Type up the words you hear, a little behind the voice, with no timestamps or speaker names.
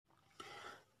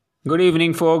Good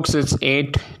evening, folks. It's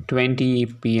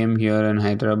 8:20 p.m. here in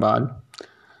Hyderabad.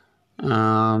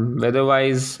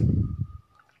 Weather-wise,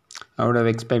 I would have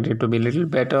expected it to be a little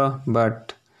better,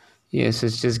 but yes,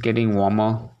 it's just getting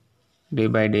warmer day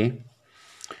by day.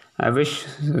 I wish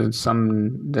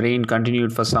the rain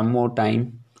continued for some more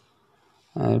time.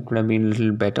 It would have been a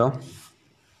little better.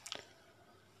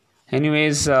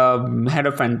 Anyways, had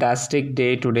a fantastic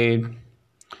day today,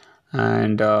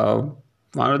 and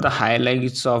one of the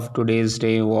highlights of today's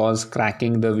day was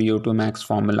cracking the VO2 max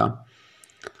formula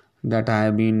that I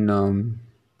have been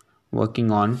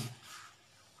working on.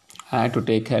 I had to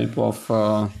take help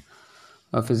of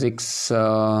a physics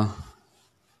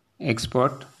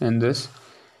expert in this,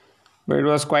 but it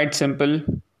was quite simple.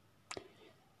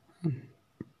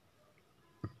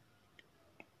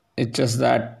 It's just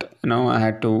that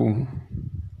I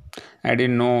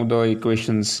didn't know the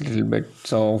equations a little bit.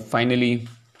 So finally,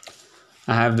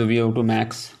 I have the VO2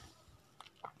 max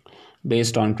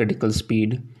based on critical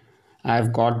speed.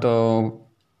 I've got the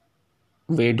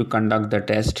way to conduct the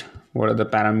test. What are the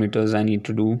parameters I need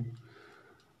to do?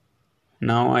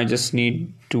 Now I just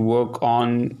need to work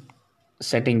on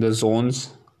setting the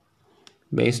zones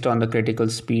based on the critical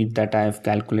speed that I've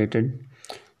calculated.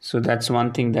 So that's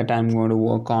one thing that I'm going to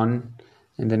work on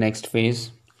in the next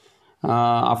phase.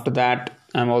 After that,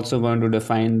 I'm also going to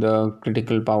define the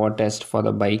critical power test for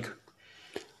the bike.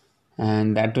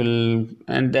 And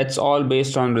that's all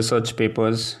based on research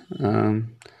papers.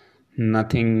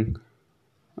 Nothing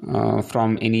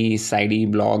from any sidey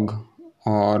blog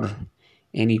or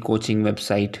any coaching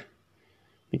website,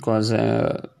 because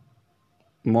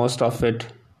most of it,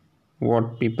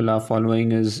 what people are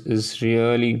following is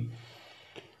really,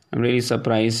 I'm really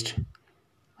surprised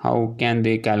how can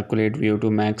they calculate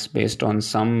VO2 max based on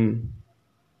some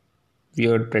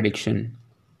weird prediction.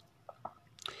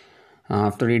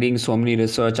 After reading so many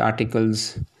research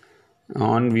articles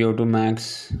on VO2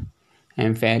 max,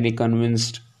 I'm fairly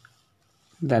convinced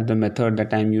that the method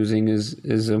that I'm using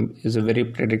is a very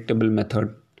predictable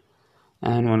method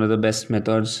and one of the best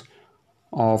methods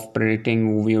of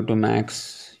predicting VO2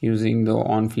 max using the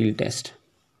on-field test.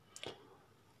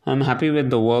 I'm happy with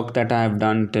the work that I have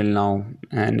done till now,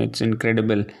 and it's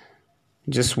incredible.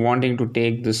 Just wanting to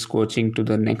take this coaching to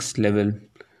the next level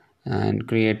and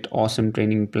create awesome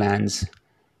training plans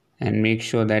and make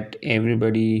sure that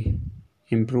everybody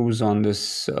improves on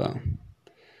this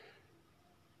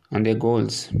on their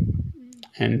goals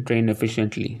and train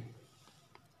efficiently.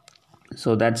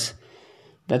 So that's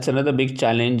another big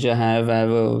challenge I have. I have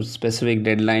a specific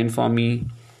deadline for me.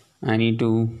 I need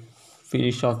to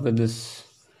finish off with this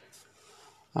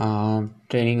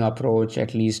training approach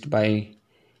at least by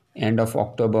end of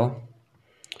October,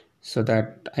 so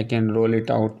that I can roll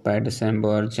it out by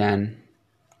December, Jan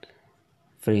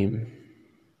frame.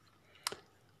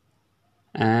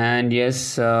 And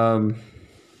yes, I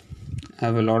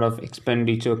have a lot of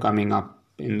expenditure coming up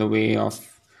in the way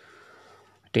of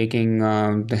taking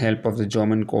the help of the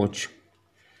German coach.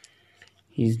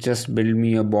 He's just built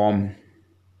me a bomb.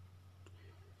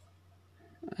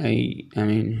 I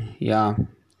mean, yeah.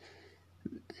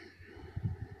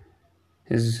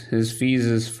 His fees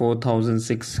is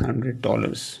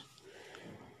 $4,600,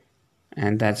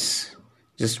 and that's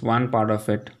just one part of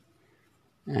it.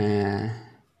 I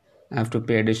have to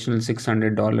pay additional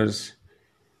 $600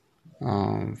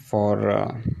 for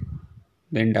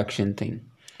the induction thing.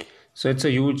 So it's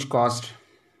a huge cost,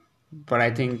 but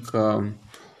I think I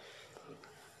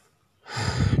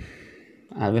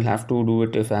will have to do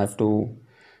it if I have to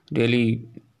really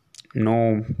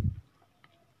know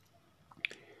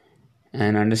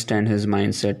and understand his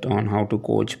mindset on how to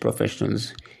coach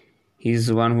professionals. He's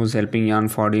the one who's helping Jan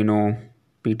Frodeno,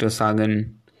 Peter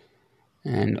Sagan,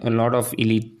 and a lot of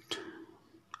elite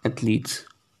athletes.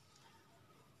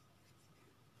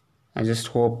 I just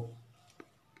hope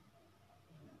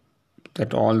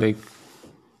that all the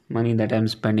money that I'm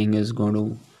spending is going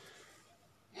to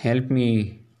help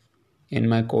me in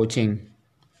my coaching,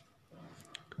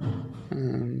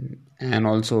 and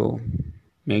also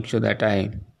make sure that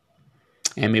I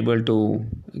am able to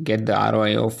get the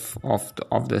ROI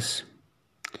of this.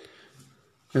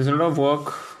 There's a lot of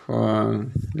work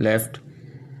left,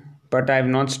 but I've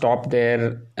not stopped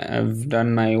there. I've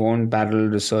done my own parallel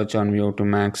research on VO2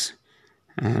 max,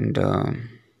 and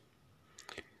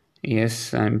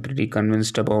yes, I'm pretty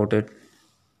convinced about it.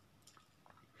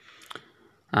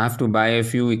 I have to buy a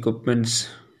few equipments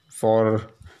before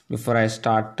I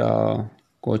start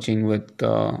coaching with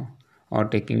or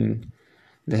taking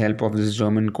the help of this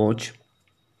German coach,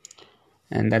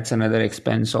 and that's another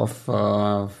expense of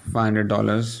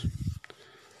 $500.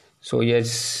 So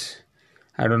yes,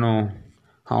 I don't know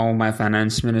how my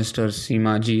finance minister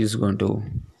Seema ji is going to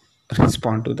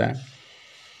respond to that.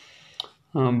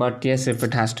 But yes, if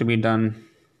it has to be done,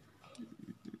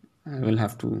 I will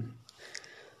have to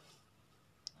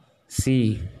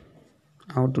see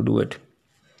how to do it.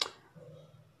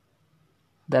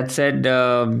 That said,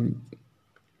 I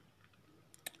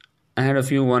had a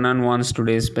few one-on-ones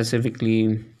today,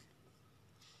 specifically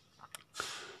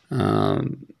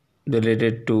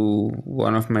related to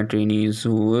one of my trainees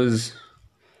who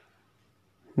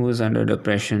was under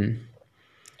depression.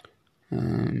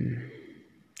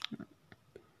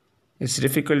 It's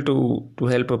difficult to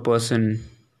help a person,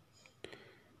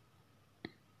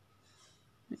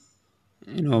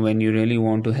 when you really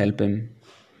want to help him.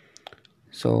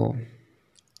 So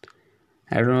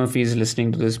I don't know if he's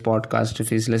listening to this podcast. If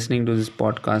he's listening to this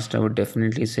podcast, I would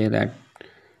definitely say that,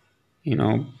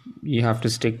 you have to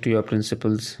stick to your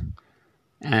principles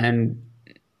and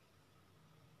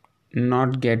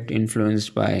not get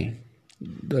influenced by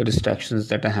the distractions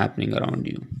that are happening around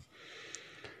you.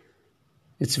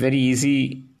 It's very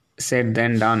easy said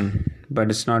than done, but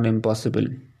it's not impossible.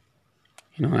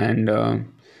 And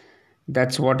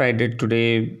that's what I did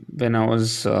today when I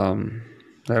was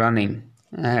running.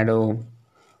 I had a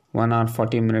 1 hour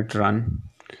 40-minute run,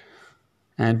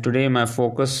 and today my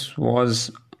focus was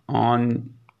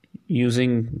on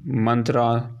using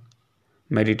mantra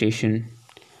meditation,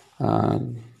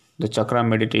 the chakra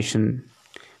meditation,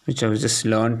 which I've just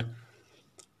learned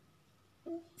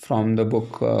from the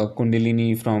book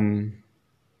Kundalini from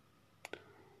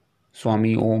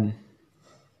Swami Om.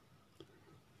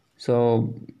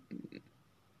 So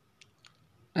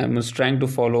I was trying to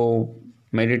follow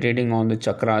meditating on the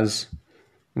chakras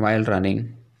while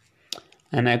running,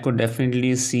 and I could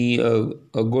definitely see a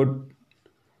good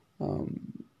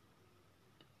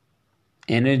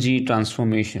energy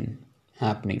transformation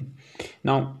happening.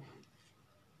 Now,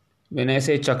 when I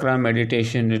say chakra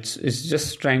meditation, it's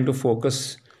just trying to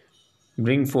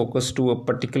bring focus to a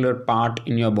particular part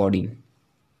in your body,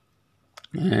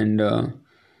 and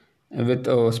with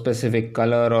a specific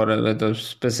color or with a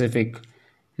specific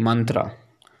mantra.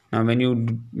 Now, when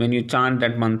you chant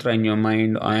that mantra in your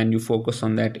mind and you focus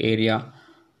on that area,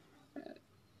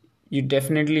 you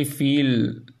definitely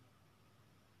feel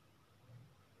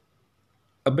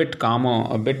a bit calmer,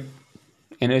 a bit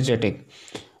energetic.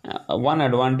 One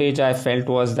advantage I felt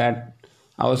was that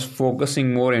I was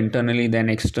focusing more internally than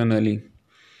externally.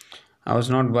 I was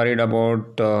not worried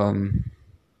about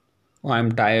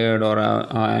I'm tired or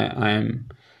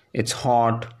it's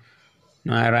hot.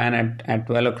 I ran at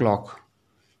 12 o'clock.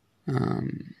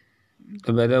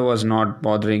 The weather was not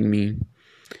bothering me.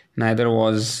 Neither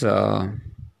was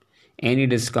any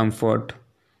discomfort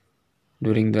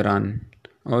during the run.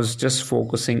 I was just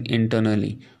focusing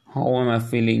internally. How am I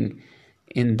feeling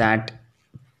in that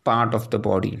part of the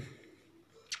body?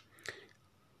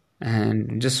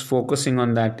 And just focusing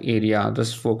on that area,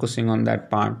 just focusing on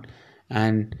that part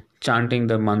and chanting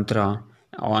the mantra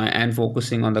and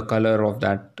focusing on the color of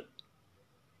that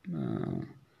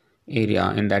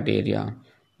area, in that area.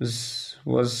 This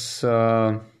was,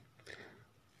 I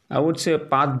would say, a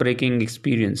path-breaking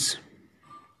experience.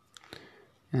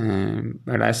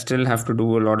 But I still have to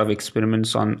do a lot of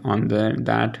experiments on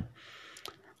that.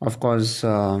 Of course,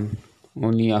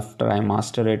 only after I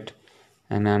master it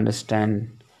and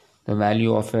understand the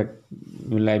value of it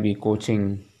will I be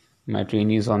coaching my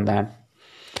trainees on that.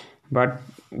 But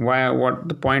what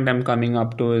the point I'm coming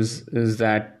up to is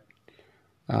that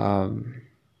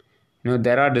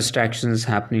there are distractions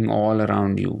happening all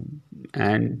around you,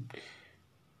 and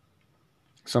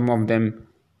some of them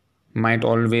might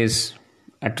always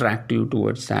attract you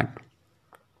towards that.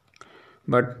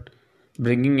 But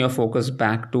bringing your focus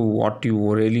back to what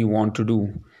you really want to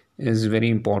do is very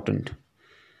important.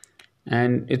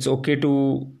 And it's okay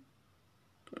to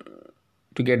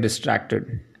get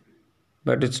distracted,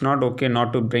 but it's not okay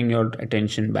not to bring your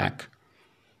attention back.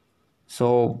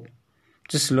 So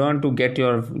just learn to get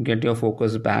your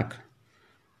focus back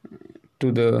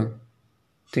to the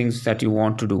things that you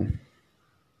want to do.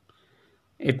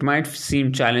 It might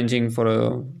seem challenging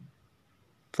for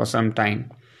some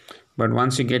time, but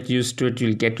once you get used to it,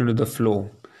 you'll get into the flow.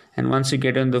 And once you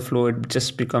get into the flow, it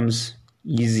just becomes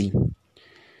easy.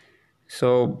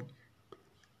 So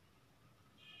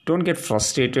don't get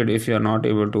frustrated if you're not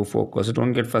able to focus.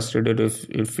 Don't get frustrated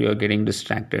if you're getting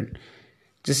distracted.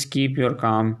 Just keep your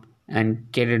calm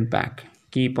and get it back.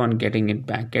 Keep on getting it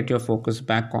back. Get your focus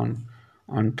back on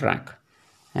track.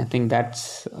 I think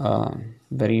that's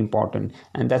very important.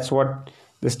 And that's what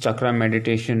this chakra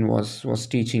meditation was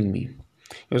teaching me.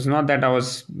 It was not that I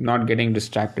was not getting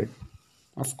distracted.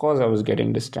 Of course, I was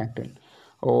getting distracted.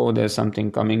 Oh, there's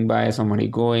something coming by, somebody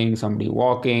going, somebody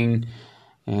walking,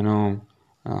 you know,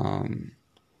 um,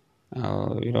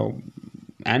 you know,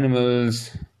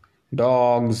 animals,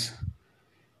 dogs.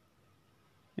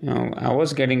 I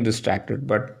was getting distracted,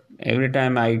 but every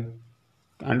time I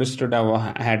understood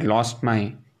I had lost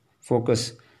my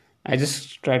focus, I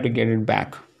just tried to get it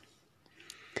back.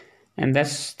 And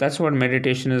that's what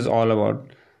meditation is all about,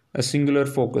 a singular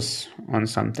focus on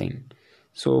something.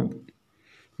 So,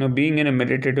 being in a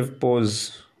meditative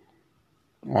pose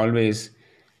always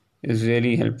is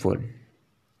really helpful.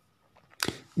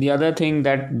 The other thing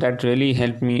that really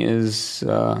helped me is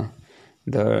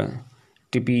the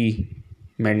tipi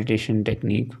meditation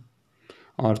technique,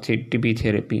 or tipi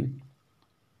therapy.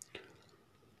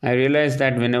 I realized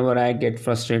that whenever I get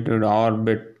frustrated or a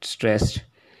bit stressed,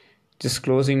 just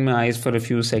closing my eyes for a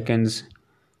few seconds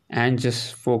and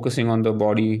just focusing on the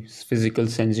body's physical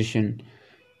sensation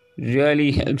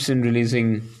really helps in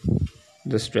releasing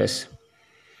the stress.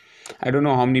 I don't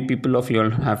know how many people of you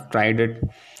all have tried it,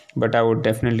 but I would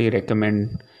definitely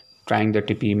recommend trying the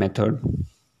tipi method.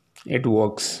 It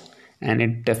works, and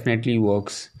it definitely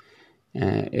works.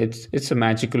 It's a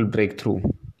magical breakthrough,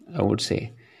 I would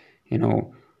say.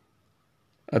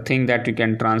 A thing that you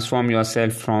can transform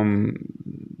yourself from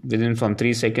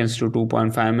 3 seconds to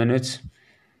 2.5 minutes.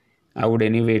 I would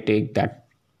anyway take that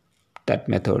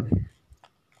method.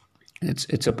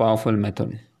 It's a powerful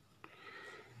method.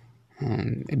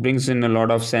 It brings in a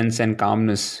lot of sense and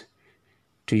calmness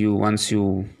to you once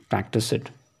you practice it.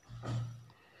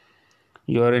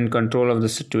 You're in control of the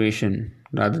situation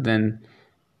rather than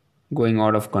going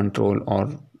out of control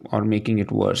or making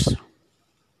it worse.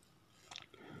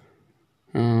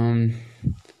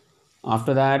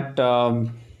 After that,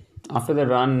 after the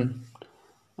run,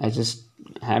 I just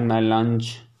had my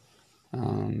lunch,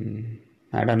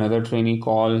 had another trainee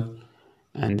call,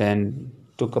 and then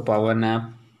took a power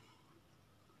nap,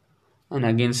 and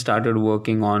again started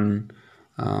working on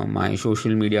my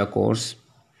social media course.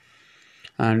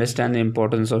 I understand the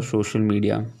importance of social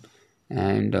media,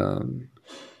 and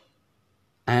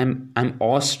I'm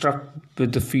awestruck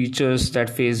with the features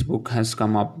that Facebook has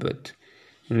come up with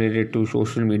related to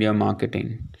social media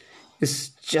marketing. It's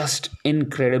just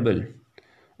incredible.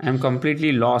 I'm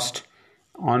completely lost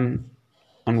on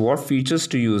what features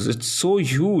to use. It's so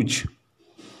huge.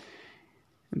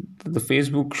 The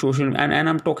Facebook social, and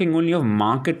I'm talking only of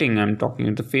marketing. I'm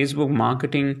talking the Facebook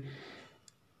marketing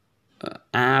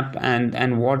app,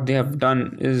 and what they have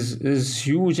done is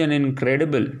huge and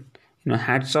incredible.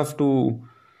 Hats off to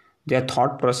their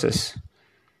thought process.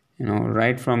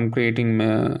 Right from creating.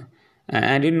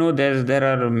 I didn't know there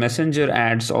are messenger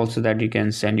ads also that you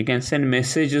can send. You can send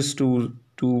messages to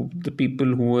the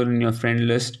people who are in your friend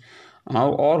list,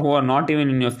 or who are not even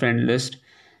in your friend list,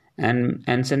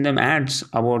 and send them ads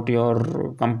about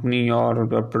your company, your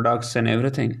products and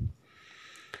everything.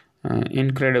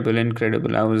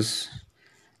 Incredible. I was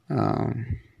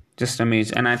just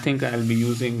amazed, and I think I'll be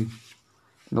using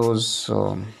those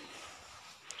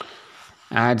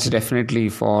ads definitely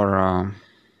for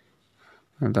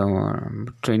the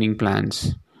training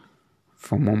plans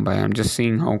for Mumbai. I'm just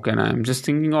seeing I'm just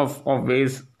thinking of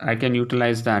ways I can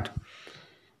utilize that.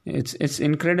 It's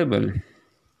incredible.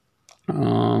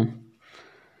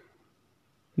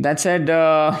 That said,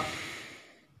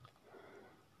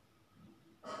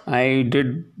 I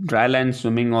did dryland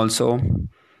swimming also,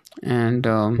 and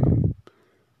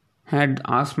had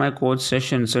asked my coach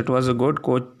session. So it was a good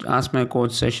coach asked my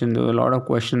coach session. There were a lot of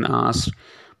questions asked,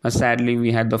 but sadly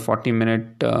we had the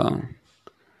 40-minute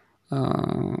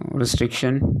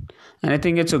restriction, and I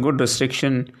think it's a good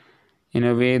restriction in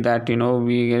a way that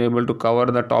we are able to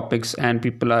cover the topics, and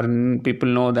people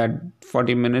know that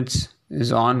 40 minutes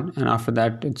is on, and after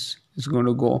that it's going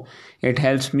to go. It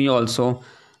helps me also.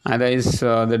 Otherwise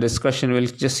the discussion will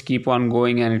just keep on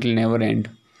going and it will never end.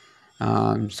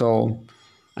 So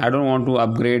I don't want to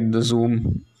upgrade the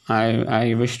Zoom.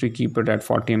 I wish to keep it at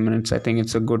 40 minutes. I think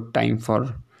it's a good time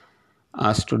for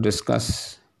us to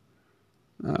discuss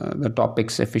the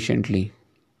topics efficiently.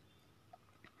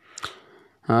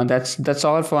 That's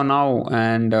all for now,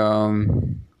 and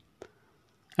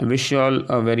I wish you all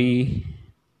a very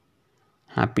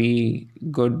happy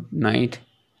good night,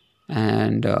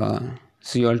 and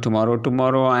see you all tomorrow.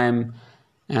 Tomorrow I'm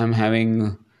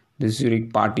having the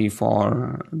Zurich party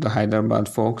for the Hyderabad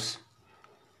folks.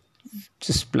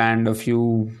 Just planned a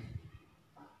few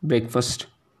breakfast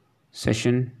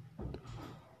session,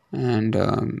 and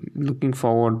looking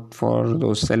forward for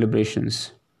those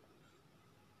celebrations.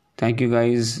 Thank you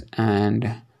guys,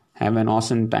 and have an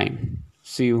awesome time.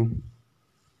 See you.